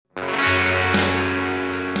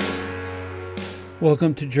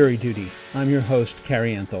Welcome to Jury Duty. I'm your host,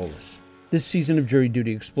 Carrie Antholis. This season of Jury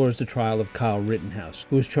Duty explores the trial of Kyle Rittenhouse,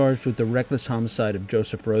 who was charged with the reckless homicide of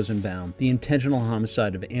Joseph Rosenbaum, the intentional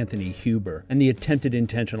homicide of Anthony Huber, and the attempted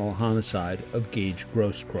intentional homicide of Gage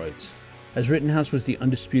Grosskreutz. As Rittenhouse was the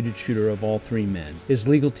undisputed shooter of all three men, his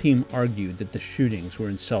legal team argued that the shootings were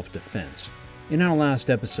in self-defense. In our last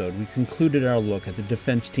episode, we concluded our look at the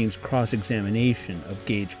defense team's cross-examination of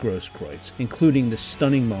Gage Grosskreutz, including the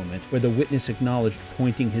stunning moment where the witness acknowledged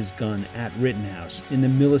pointing his gun at Rittenhouse in the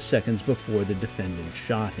milliseconds before the defendant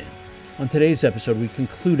shot him. On today's episode, we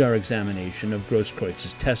conclude our examination of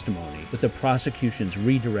Grosskreutz's testimony with the prosecution's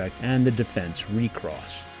redirect and the defense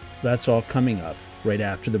recross. That's all coming up right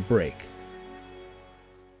after the break.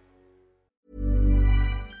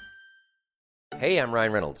 Hey, I'm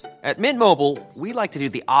Ryan Reynolds. At Mint Mobile, we like to do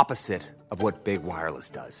the opposite of what Big Wireless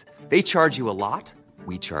does. They charge you a lot,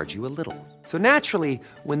 we charge you a little. So naturally,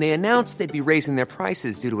 when they announced they'd be raising their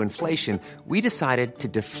prices due to inflation, we decided to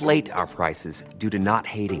deflate our prices due to not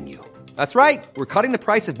hating you. That's right. We're cutting the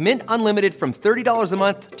price of Mint Unlimited from $30 a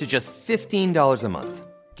month to just $15 a month.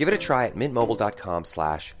 Give it a try at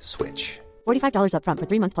mintmobile.com/switch. $45 up front for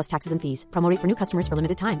 3 months plus taxes and fees. Promo rate for new customers for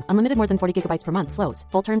limited time. Unlimited more than 40 gigabytes per month. Slows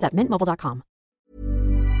full terms at mintmobile.com.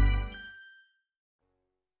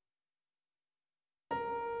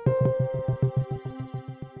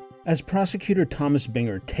 As prosecutor Thomas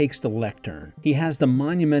Binger takes the lectern, he has the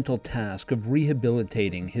monumental task of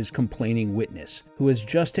rehabilitating his complaining witness, who has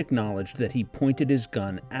just acknowledged that he pointed his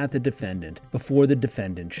gun at the defendant before the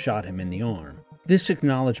defendant shot him in the arm. This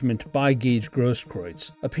acknowledgement by Gage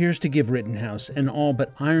Grosskreutz appears to give Rittenhouse an all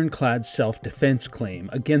but ironclad self-defense claim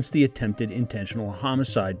against the attempted intentional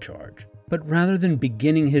homicide charge. But rather than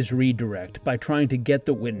beginning his redirect by trying to get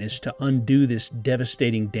the witness to undo this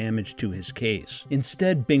devastating damage to his case,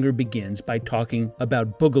 instead Binger begins by talking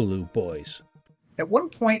about Boogaloo Boys. At one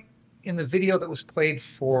point in the video that was played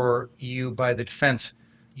for you by the defense,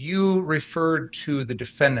 you referred to the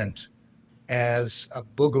defendant as a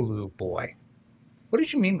Boogaloo boy. What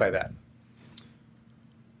did you mean by that?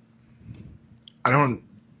 I don't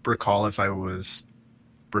recall if I was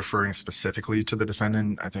referring specifically to the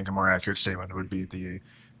defendant. I think a more accurate statement would be the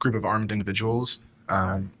group of armed individuals,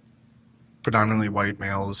 predominantly white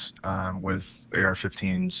males with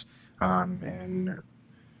AR-15s, and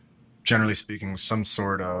generally speaking, some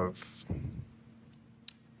sort of,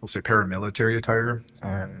 we'll say, paramilitary attire.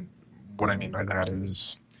 And what I mean by that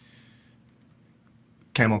is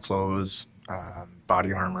camel clothes,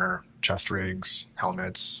 body armor, chest rigs,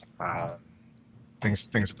 helmets,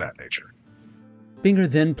 things of that nature. Binger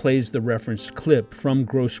then plays the referenced clip from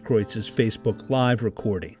Grosskreutz's Facebook Live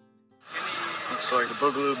recording. Looks like the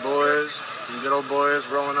Boogaloo Boys, the good old boys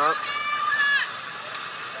rolling up.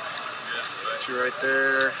 Two right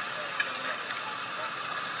there.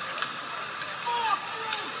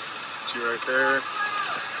 Two right there.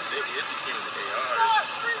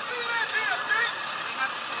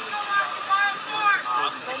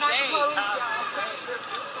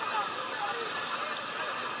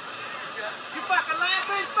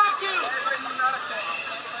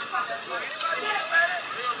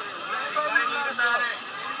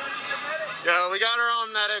 Yo, we got our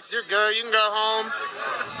own medics. You're good. You can go home.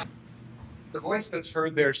 The voice that's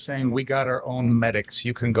heard there saying, "We got our own medics,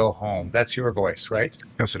 you can go home." That's your voice, right?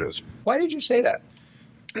 Yes, it is. Why did you say that?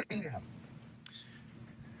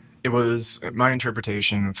 It was my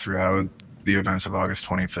interpretation throughout the events of August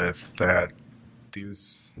 25th that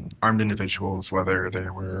these armed individuals, whether they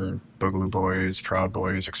were Boogaloo Boys, Proud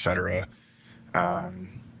Boys, etc.,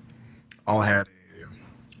 all had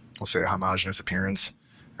we'll say, a homogeneous appearance.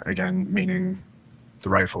 Again, meaning the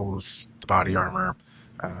rifles, the body armor,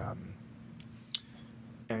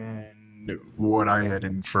 and what I had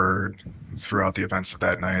inferred throughout the events of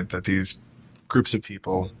that night, that these groups of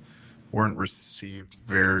people weren't received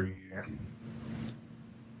very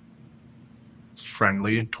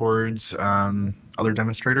friendly towards other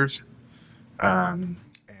demonstrators,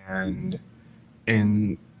 and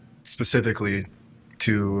in specifically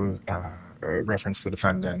to reference the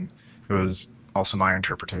defendant, it was also my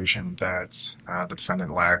interpretation that the defendant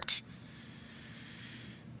lacked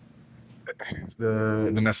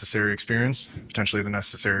the necessary experience, potentially the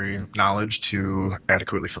necessary knowledge to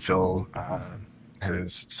adequately fulfill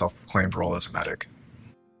his self-proclaimed role as a medic.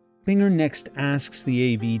 Binger next asks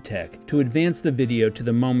the AV tech to advance the video to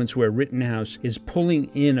the moments where Rittenhouse is pulling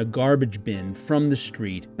in a garbage bin from the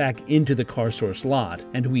street back into the CarSource lot,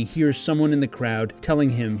 and we hear someone in the crowd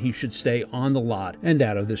telling him he should stay on the lot and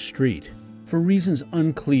out of the street. For reasons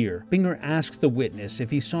unclear, Binger asks the witness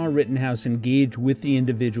if he saw Rittenhouse engage with the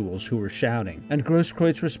individuals who were shouting, and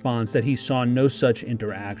Grosskreutz responds that he saw no such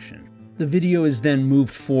interaction. The video is then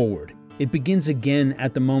moved forward. It begins again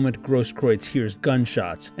at the moment Grosskreutz hears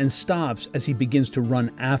gunshots and stops as he begins to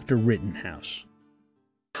run after Rittenhouse.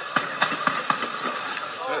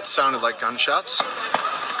 That sounded like gunshots.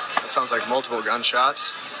 It sounds like multiple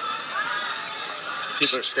gunshots.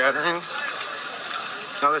 People are scattering.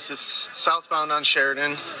 Now this is southbound on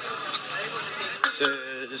Sheridan. This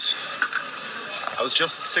is... I was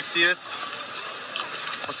just at 60th.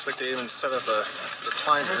 Looks like they even set up a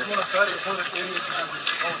recliner.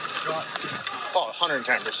 Oh,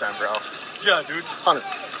 110%, bro. Yeah, dude. 100.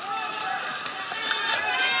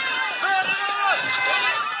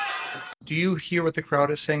 Do you hear what the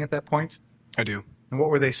crowd is saying at that point? I do. And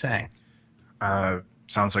what were they saying?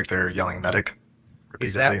 Sounds like they're yelling medic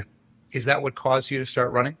repeatedly. Is that what caused you to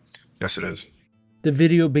start running? Yes, it is. The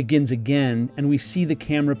video begins again, and we see the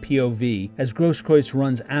camera POV as Grosskreutz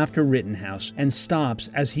runs after Rittenhouse and stops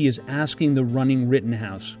as he is asking the running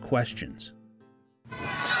Rittenhouse questions.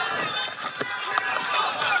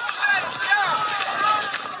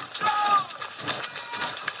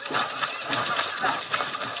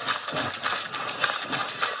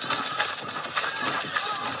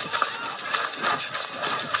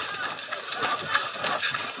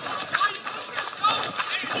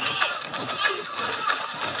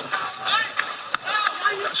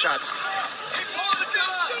 Shots.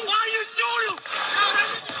 Why are you shooting?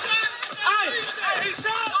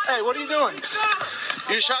 Hey, what are you doing?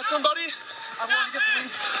 You shot somebody?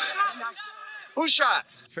 Who shot?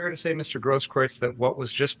 Fair to say, Mr. Grosskreutz, that what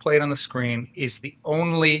was just played on the screen is the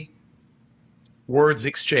only words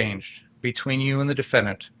exchanged between you and the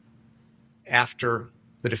defendant after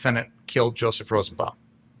the defendant killed Joseph Rosenbaum.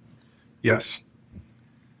 Yes.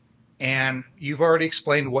 And you've already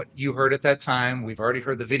explained what you heard at that time. We've already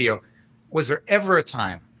heard the video. Was there ever a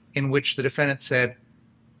time in which the defendant said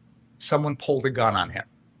someone pulled a gun on him?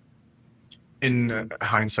 In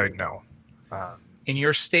hindsight, no. In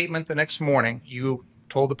your statement the next morning, you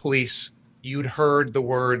told the police you'd heard the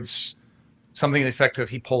words, something to the effect of,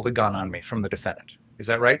 he pulled a gun on me, from the defendant. Is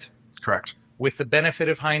that right? Correct. With the benefit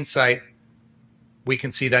of hindsight, we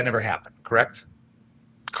can see that never happened, correct?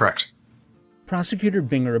 Correct. Prosecutor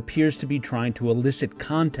Binger appears to be trying to elicit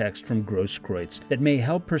context from Grosskreutz that may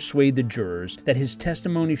help persuade the jurors that his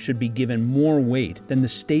testimony should be given more weight than the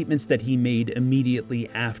statements that he made immediately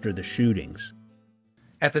after the shootings.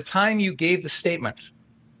 At the time you gave the statement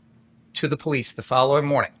to the police the following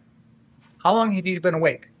morning, how long had you been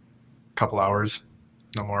awake? A couple hours,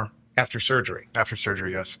 no more. After surgery? After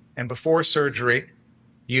surgery, yes. And before surgery,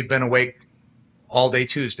 you'd been awake all day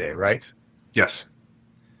Tuesday, right? Yes.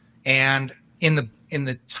 And in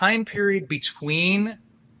the time period between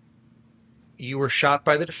you were shot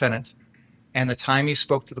by the defendant and the time you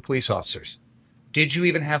spoke to the police officers, did you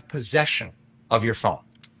even have possession of your phone?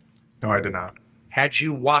 No, I did not. Had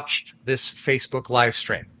you watched this Facebook live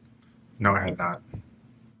stream? No, I had not.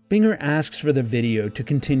 Binger asks for the video to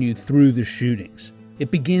continue through the shootings.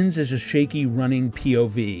 It begins as a shaky running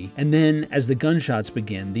POV, and then as the gunshots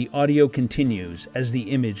begin, the audio continues as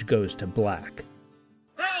the image goes to black.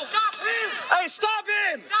 Hey, stop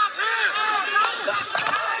him!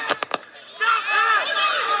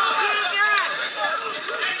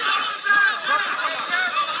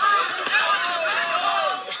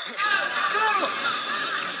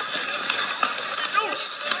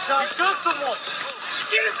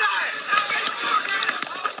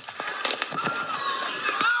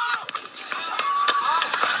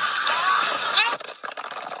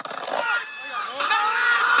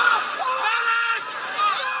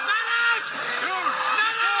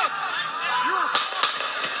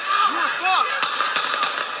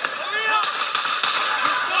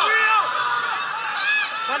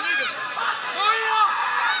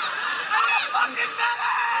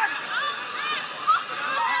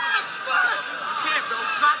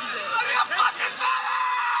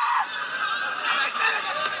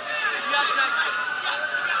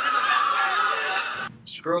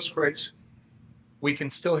 Mr. Grosskreutz, we can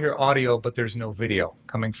still hear audio, but there's no video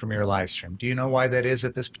coming from your live stream. Do you know why that is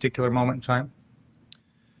at this particular moment in time?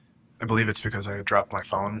 I believe it's because I dropped my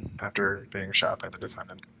phone after being shot by the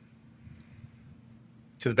defendant.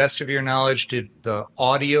 To the best of your knowledge, did the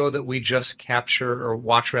audio that we just capture, or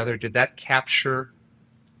watch rather, did that capture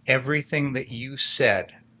everything that you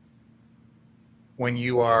said when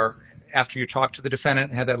you are, after you talked to the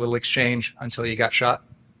defendant and had that little exchange until you got shot?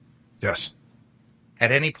 Yes.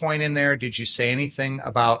 At any point in there, did you say anything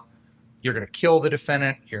about you're going to kill the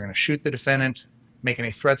defendant, you're going to shoot the defendant? make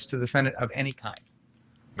any threats to the defendant of any kind?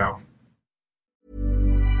 No.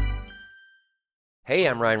 Hey,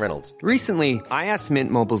 I'm Ryan Reynolds. Recently, I asked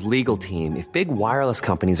Mint Mobile's legal team if big wireless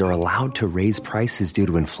companies are allowed to raise prices due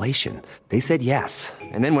to inflation. They said yes.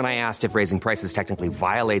 And then when I asked if raising prices technically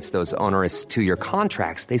violates those onerous 2-year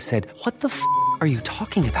contracts, they said, "What the f*** are you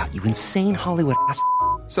talking about, you insane Hollywood ass?"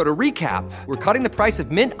 So to recap, we're cutting the price of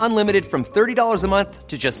Mint Unlimited from $30 a month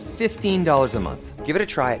to just $15 a month. Give it a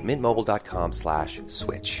try at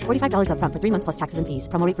mintmobile.com/switch. $45 up front for 3 months plus taxes and fees.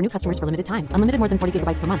 Promo rate for new customers for limited time. Unlimited more than 40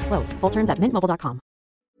 gigabytes per month. Slows full terms at mintmobile.com.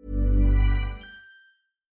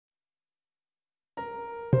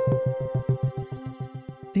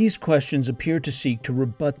 These questions appear to seek to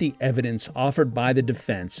rebut the evidence offered by the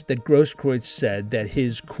defense that Grosskreutz said that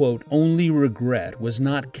his, quote, only regret was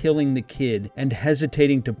not killing the kid and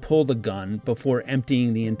hesitating to pull the gun before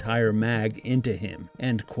emptying the entire mag into him,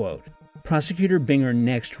 end quote. Prosecutor Binger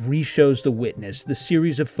next re-shows the witness the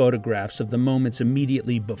series of photographs of the moments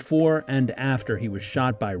immediately before and after he was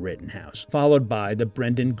shot by Rittenhouse, followed by the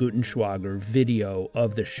Brendan Gutenschwager video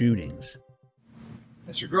of the shootings.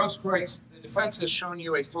 Mr. Grosskreutz, the defense has shown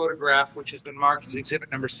you a photograph which has been marked as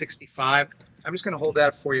exhibit number 65. I'm just going to hold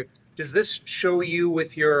that for you. Does this show you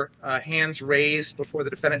with your hands raised before the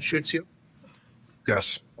defendant shoots you?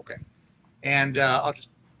 Yes. Okay. And I think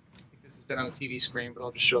this has been on the TV screen, but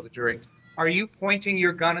I'll just show the jury. Are you pointing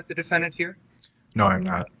your gun at the defendant here? No, I'm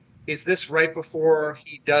not. Is this right before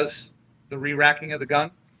he does the re-racking of the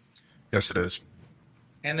gun? Yes, it is.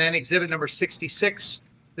 And then exhibit number 66,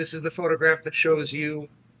 this is the photograph that shows you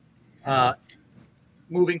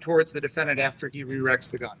moving towards the defendant after he re-racks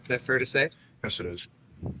the gun. Is that fair to say? Yes, it is.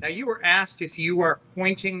 Now, you were asked if you are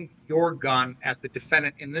pointing your gun at the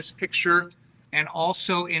defendant in this picture and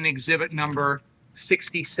also in exhibit number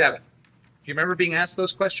 67. Do you remember being asked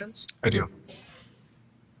those questions? I do.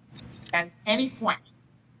 At any point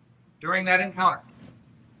during that encounter,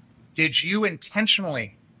 did you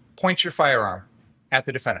intentionally point your firearm at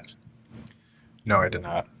the defendant? No, I did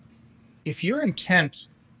not. If your intent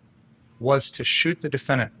was to shoot the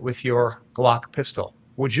defendant with your Glock pistol,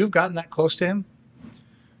 would you have gotten that close to him?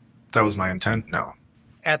 That was my intent? No.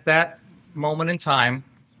 At that moment in time,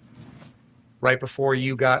 right before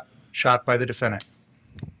you got shot by the defendant,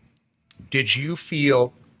 did you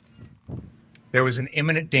feel there was an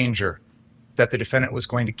imminent danger that the defendant was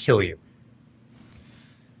going to kill you?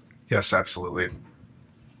 Yes, absolutely.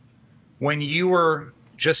 When you were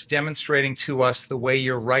just demonstrating to us the way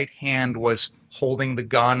your right hand was holding the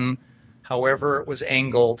gun, however it was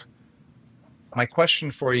angled, my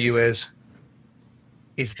question for you is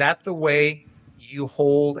that the way you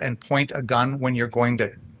hold and point a gun when you're going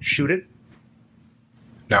to shoot it?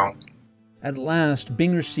 No. At last,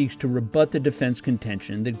 Binger seeks to rebut the defense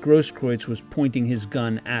contention that Grosskreutz was pointing his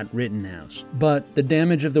gun at Rittenhouse. But the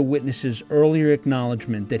damage of the witness's earlier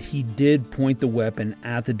acknowledgement that he did point the weapon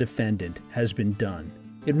at the defendant has been done.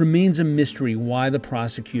 It remains a mystery why the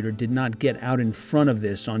prosecutor did not get out in front of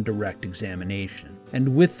this on direct examination.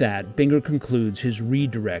 And with that, Binger concludes his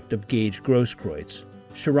redirect of Gage Grosskreutz.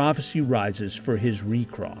 Sharafacy rises for his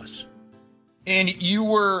recross. And you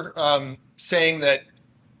were saying that,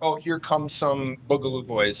 oh, here come some Boogaloo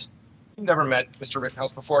boys. You've never met Mr.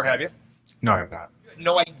 Rittenhouse before, have you? No, I have not. You had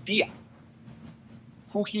no idea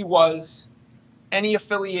who he was, any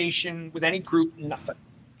affiliation with any group, nothing,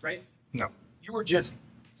 right? No. You were just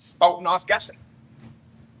spouting off guessing.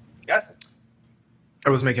 Guessing. I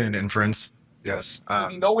was making an inference. Yes.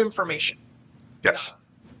 No information. Yes.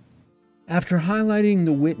 After highlighting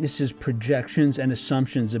the witness's projections and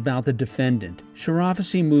assumptions about the defendant,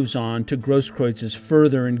 Sharafacy moves on to Grosskreutz's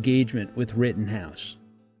further engagement with Rittenhouse.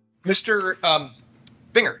 Mr.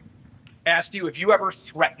 Binger asked you if you ever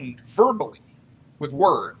threatened verbally with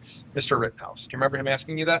words Mr. Rittenhouse. Do you remember him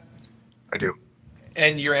asking you that? I do.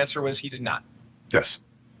 And your answer was he did not. Yes.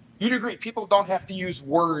 You'd agree people don't have to use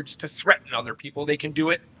words to threaten other people. They can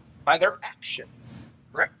do it by their actions,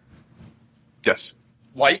 correct? Yes.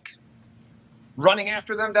 Like running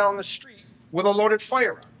after them down the street with a loaded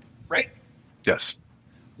firearm, right? Yes.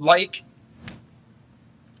 Like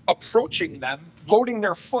approaching them, loading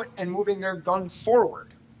their foot and moving their gun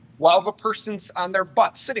forward while the person's on their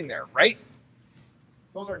butt sitting there, right?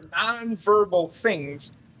 Those are non-verbal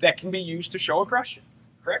things that can be used to show aggression,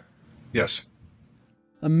 correct? Yes.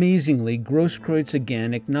 Amazingly, Grosskreutz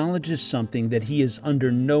again acknowledges something that he is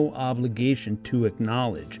under no obligation to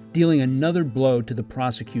acknowledge, dealing another blow to the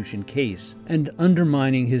prosecution case and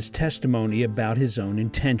undermining his testimony about his own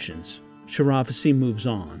intentions. Sharafacy moves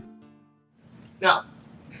on. Now,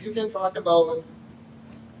 you can talk about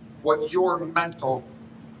what your mental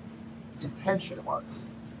intention was.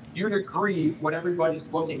 you'd agree what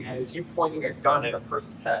everybody's looking at is you pointing a gun at a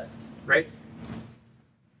person's head, right?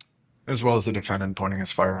 As well as the defendant pointing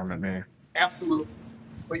his firearm at me. Absolutely.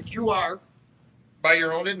 But you are, by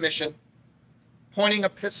your own admission, pointing a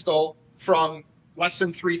pistol from less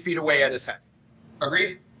than 3 feet away at his head.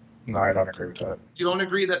 Agreed? No, I don't agree with that. You don't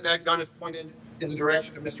agree that that gun is pointed in the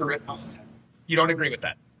direction of Mr. Rittenhouse's head? You don't agree with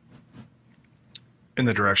that? In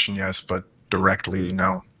the direction, yes, but directly,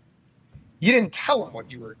 no. You didn't tell him what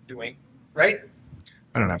you were doing, right?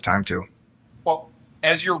 I don't have time to. Well,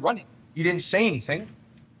 as you're running, you didn't say anything,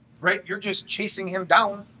 right? You're just chasing him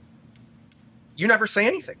down. You never say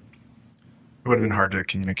anything. It would have been hard to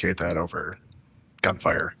communicate that over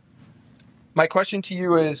gunfire. My question to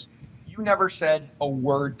you is, you never said a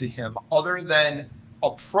word to him other than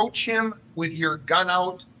approach him with your gun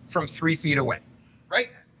out from 3 feet away, right?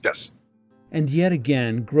 Yes. And yet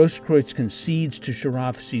again, Grosskreutz concedes to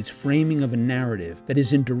Sharafi's framing of a narrative that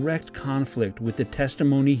is in direct conflict with the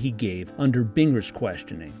testimony he gave under Binger's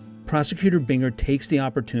questioning. Prosecutor Binger takes the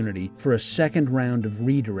opportunity for a second round of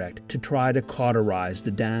redirect to try to cauterize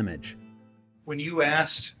the damage. When you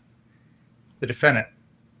asked the defendant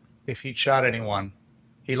if he'd shot anyone,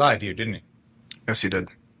 he lied to you, didn't he? Yes, he did.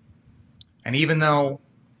 And even though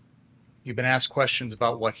you've been asked questions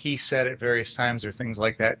about what he said at various times or things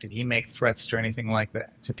like that, did he make threats to anything like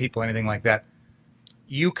that, to people, anything like that,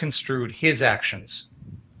 you construed his actions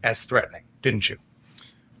as threatening, didn't you?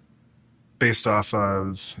 Based off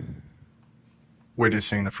of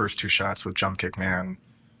witnessing the first 2 shots with Jump Kick Man,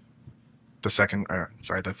 the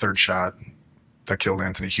third shot that killed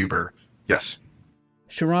Anthony Huber, yes.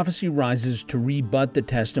 Sharafi rises to rebut the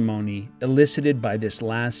testimony elicited by this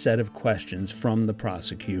last set of questions from the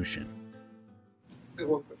prosecution.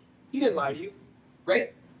 He didn't lie to you,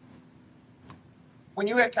 right? When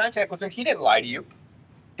you had contact with him, he didn't lie to you,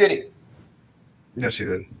 did he? Yes, he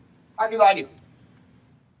did. How did he lie to you?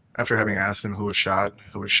 After having asked him who was shot,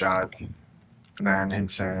 and then him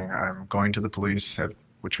saying, I'm going to the police,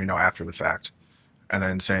 which we know after the fact, and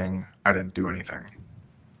then saying, I didn't do anything.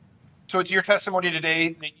 So it's your testimony today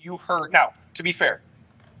that you heard. Now, to be fair,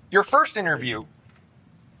 your first interview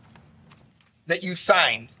that you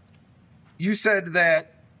signed, you said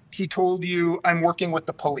that he told you, I'm working with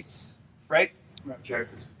the police, right?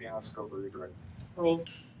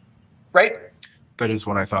 Right? That is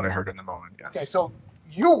what I thought I heard in the moment, yes. Okay, so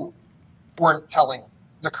you weren't telling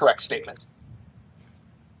the correct statement,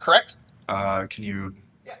 correct? Can you...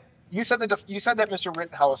 Yeah. You said that Mr.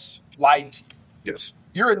 Rittenhouse lied to you. Yes.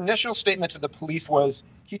 Your initial statement to the police was,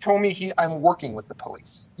 he told me I'm working with the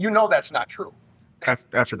police. You know that's not true.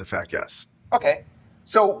 After the fact, yes. Okay.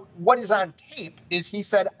 So what is on tape is he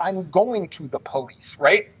said, I'm going to the police,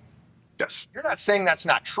 right? Yes. You're not saying that's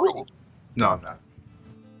not true. No, I'm not.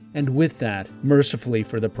 And with that, mercifully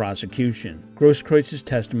for the prosecution, Grosskreuz's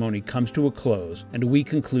testimony comes to a close, and we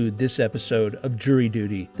conclude this episode of Jury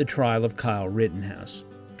Duty, the trial of Kyle Rittenhouse.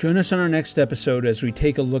 Join us on our next episode as we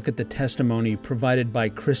take a look at the testimony provided by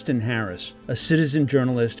Kristen Harris, a citizen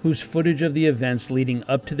journalist whose footage of the events leading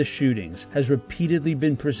up to the shootings has repeatedly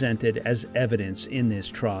been presented as evidence in this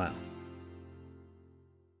trial.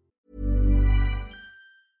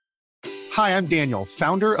 Hi, I'm Daniel,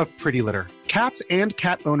 founder of Pretty Litter. Cats and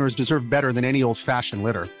cat owners deserve better than any old-fashioned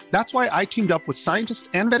litter. That's why I teamed up with scientists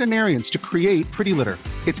and veterinarians to create Pretty Litter.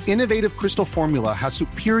 Its innovative crystal formula has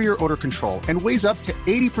superior odor control and weighs up to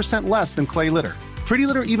 80% less than clay litter. Pretty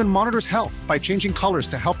Litter even monitors health by changing colors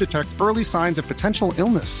to help detect early signs of potential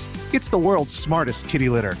illness. It's the world's smartest kitty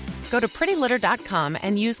litter. Go to prettylitter.com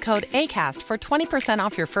and use code ACAST for 20%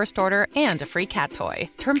 off your first order and a free cat toy.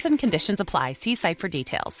 Terms and conditions apply. See site for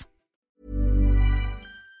details.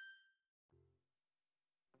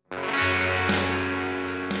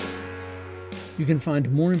 You can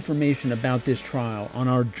find more information about this trial on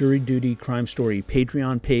our Jury Duty Crime Story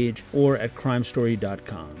Patreon page or at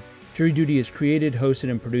crimestory.com. Jury Duty is created, hosted,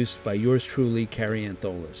 and produced by yours truly, Carrie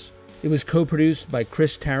Antholis. It was co-produced by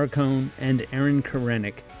Chris Tarracone and Aaron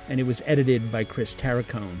Karenik, and it was edited by Chris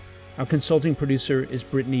Tarracone. Our consulting producer is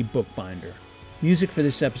Brittany Bookbinder. Music for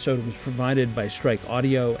this episode was provided by Strike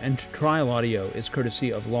Audio, and Trial Audio is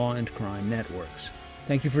courtesy of Law and Crime Networks.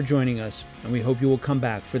 Thank you for joining us, and we hope you will come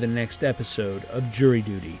back for the next episode of Jury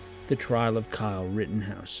Duty, the trial of Kyle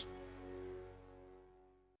Rittenhouse.